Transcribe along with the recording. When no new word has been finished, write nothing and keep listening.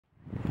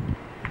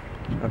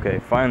Okay,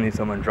 finally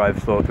someone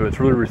drives slow through. It's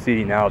really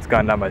receding now. It's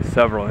gone down by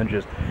several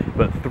inches.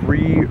 But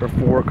 3 or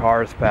 4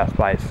 cars passed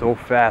by so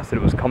fast that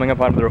it was coming up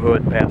onto their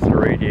hood past the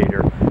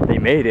radiator. They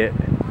made it,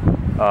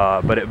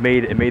 but it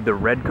made the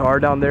red car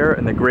down there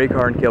and the gray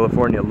car in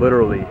California,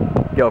 literally,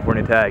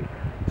 California tag,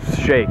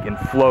 shake and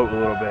float a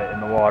little bit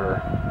in the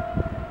water.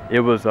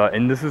 It was,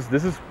 and this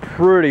is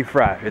pretty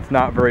fresh. It's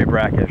not very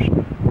brackish.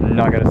 I'm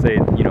not gonna say,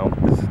 you know,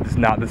 this is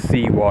not the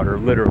sea water,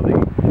 literally,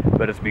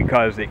 but it's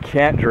because it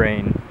can't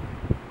drain.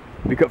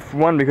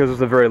 Because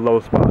it's a very low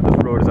spot.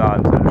 This road is odd,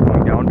 instead of just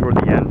going down toward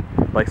the end,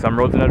 like some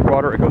roads in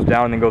Edgewater, it goes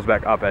down and then goes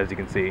back up, as you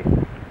can see.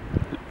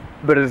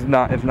 But it's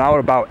not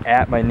about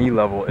at my knee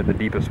level at the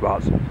deepest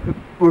spots.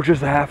 Which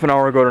just a half an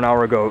hour ago to an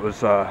hour ago, it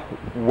was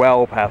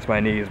well past my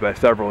knees by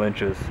several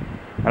inches.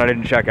 And I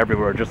didn't check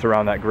everywhere, just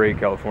around that gray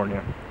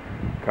California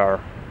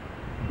car.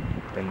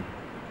 And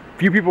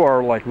few people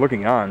are like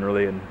looking on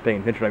really and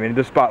paying attention. I mean,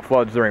 this spot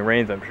floods during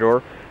rains, I'm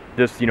sure.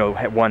 This, you know,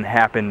 one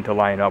happened to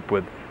line up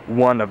with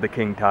one of the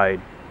king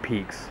tide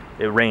peaks.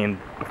 It rained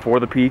before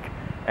the peak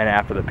and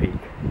after the peak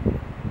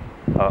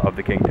of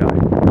the king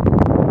tide.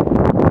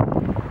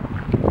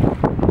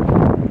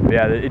 But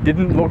yeah, it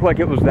didn't look like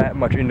it was that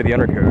much into the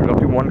undercarriage. There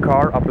was only one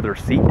car up to their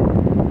seat.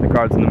 The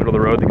car that's in the middle of the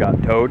road that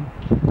got towed.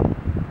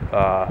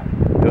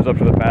 It was up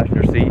to the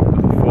passenger seat. It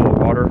was full of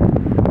water.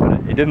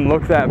 But it didn't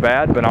look that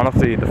bad. But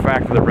honestly, the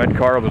fact that the red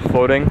car was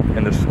floating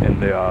and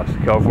the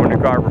California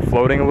car were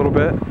floating a little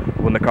bit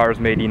when the cars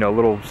made, you know,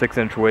 little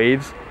 6-inch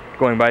waves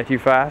going by too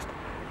fast,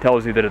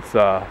 tells you that it's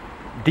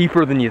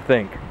deeper than you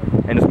think,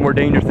 and it's more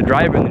dangerous to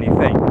drive in than you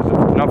think. Because if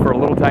it's enough for a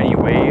little tiny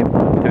wave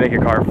to make a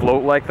car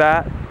float like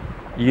that,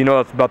 you know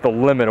it's about the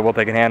limit of what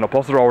they can handle.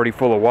 Plus they're already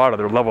full of water,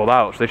 they're leveled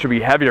out, so they should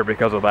be heavier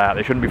because of that.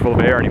 They shouldn't be full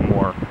of air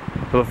anymore.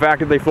 So the fact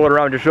that they float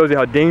around just shows you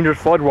how dangerous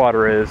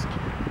floodwater is,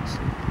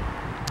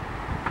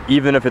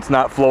 even if it's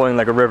not flowing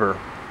like a river.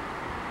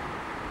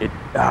 It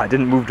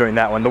didn't move during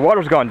that one. The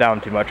water's gone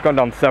down too much, gone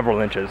down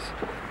several inches.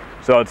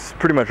 So it's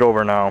pretty much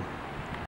over now.